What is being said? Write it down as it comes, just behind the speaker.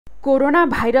Corona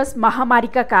virus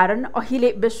महामारीका कारण अहिले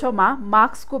विश्वमा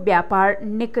मास्कको व्यापार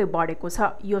निकै बढेको छ।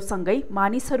 यो सँगै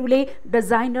मानिसहरूले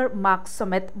डिजाइनर मास्क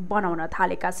समेत बनाउन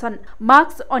थालेका छन्।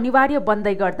 मास्क अनिवार्य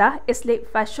बन्दै गर्दा यसले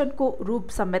फ्यासनको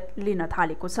रूप समेत लिन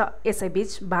थालेको छ।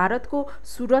 यसैबीच भारतको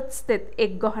सुरत स्थित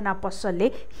एक गहन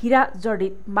पसलले हीरा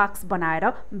जडित मास्क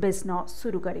बनाएर बेच्न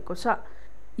सुरु गरेको छ।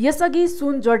 यसअघि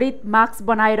सुन जडित मास्क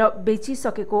बनाएर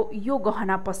बेचिसकेको यो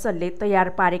गहना पसलले तयार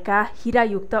पारेका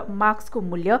हीरायुक्त मास्कको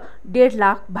मूल्य 1.5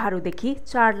 लाख भारोदेखि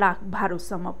 4 लाख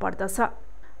भारोसम्म पर्दछ।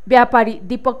 व्यापारी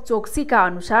दीपक चोक्सीका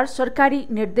अनुसार सरकारी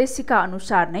निर्देशिका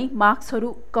अनुसार नै मास्कहरू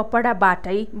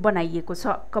कपडाबाटै बनाइएको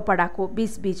छ। कपडाको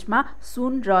बीचबीचमा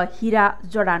सुन र हीरा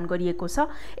जडान गरिएको छ।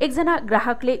 एकजना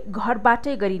ग्राहकले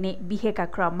घरबाटै गरिने बिहेका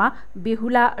क्रममा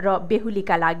बेहुला र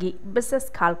बेहुलीका लागि विशेष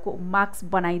खालको मास्क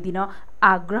बनाइदिन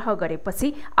आग्रह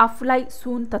गरेपछि आफूलाई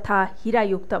सुन तथा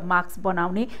हीरायुक्त मास्क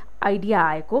बनाउने आइडिया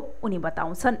आएको उनी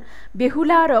बताउँछन्।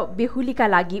 बेहुला र बेहुलीका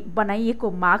लागि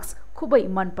बनाइएको मास्क खुबै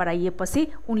मन पराइएपछि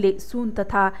उनले सुन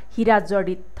तथा हीरा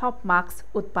जडित थप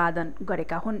मास्क उत्पादन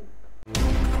गरेका हुन्।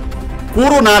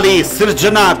 कोरोनाले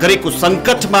सिर्जना गरेको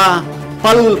संकटमा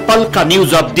पल पलका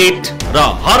न्यूज अपडेट र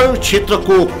हर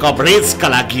क्षेत्रको कभरेजका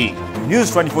लागि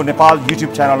News24 नेपाल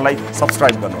YouTube च्यानललाई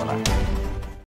सब्स्क्राइब गर्नुहोला।